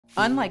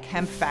Unlike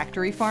hemp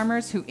factory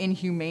farmers who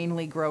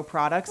inhumanely grow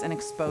products and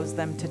expose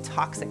them to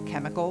toxic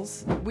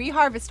chemicals, we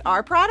harvest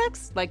our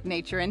products like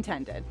nature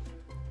intended.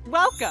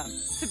 Welcome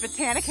to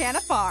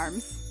Botanicanna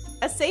Farms,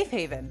 a safe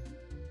haven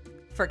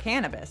for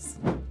cannabis.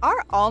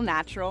 Our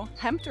all-natural,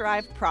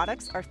 hemp-derived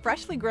products are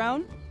freshly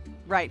grown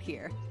right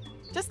here.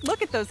 Just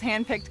look at those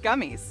hand-picked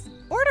gummies.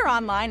 Order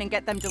online and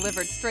get them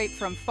delivered straight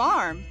from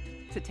farm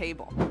to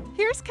table.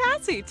 Here's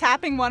Cassie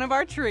tapping one of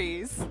our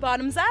trees.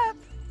 Bottoms up.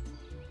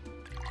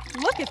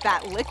 Look at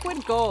that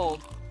liquid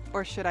gold,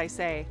 or should I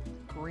say,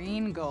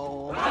 green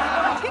gold.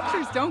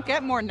 Tinctures don't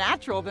get more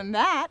natural than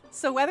that.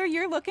 So whether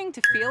you're looking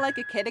to feel like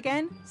a kid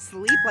again,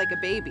 sleep like a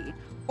baby,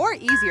 or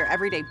ease your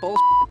everyday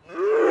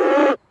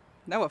bullshit,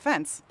 no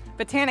offense,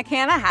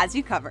 Botanicanna has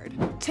you covered.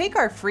 Take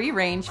our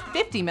free-range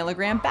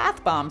 50-milligram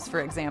bath bombs,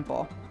 for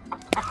example.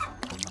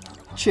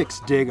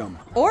 Chicks dig them.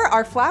 Or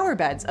our flower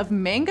beds of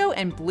mango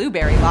and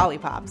blueberry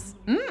lollipops.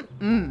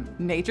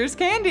 Nature's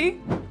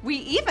candy. We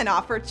even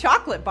offer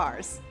chocolate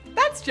bars.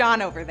 That's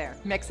John over there,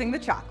 mixing the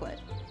chocolate.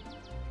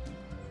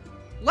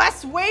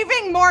 Less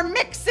waving, more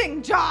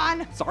mixing,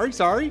 John!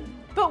 Sorry.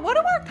 But what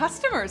do our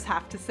customers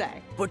have to say?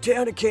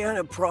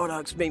 Botanicanna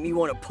products make me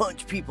want to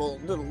punch people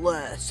a little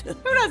less. Who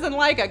doesn't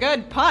like a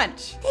good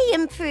punch? They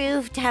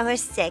improved our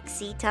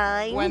sexy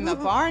time. When the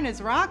barn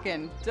is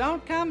rockin',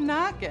 don't come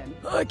knockin'.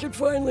 I can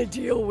finally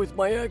deal with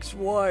my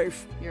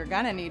ex-wife. You're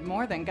gonna need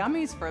more than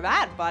gummies for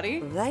that,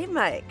 buddy. They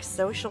make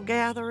social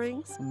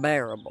gatherings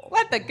bearable.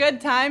 Let the good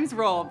times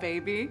roll,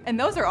 baby. And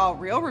those are all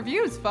real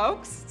reviews,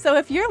 folks. So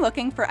if you're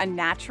looking for a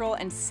natural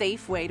and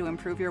safe way to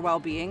improve your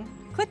well-being,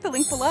 click the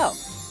link below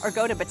or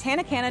go to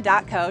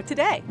botanicanna.co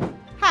today.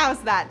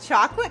 How's that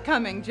chocolate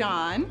coming,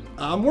 John?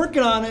 I'm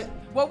working on it.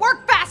 Well,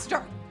 work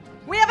faster!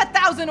 We have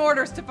 1,000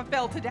 orders to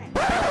fulfill today.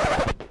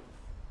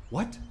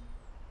 What?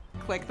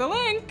 Click the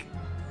link.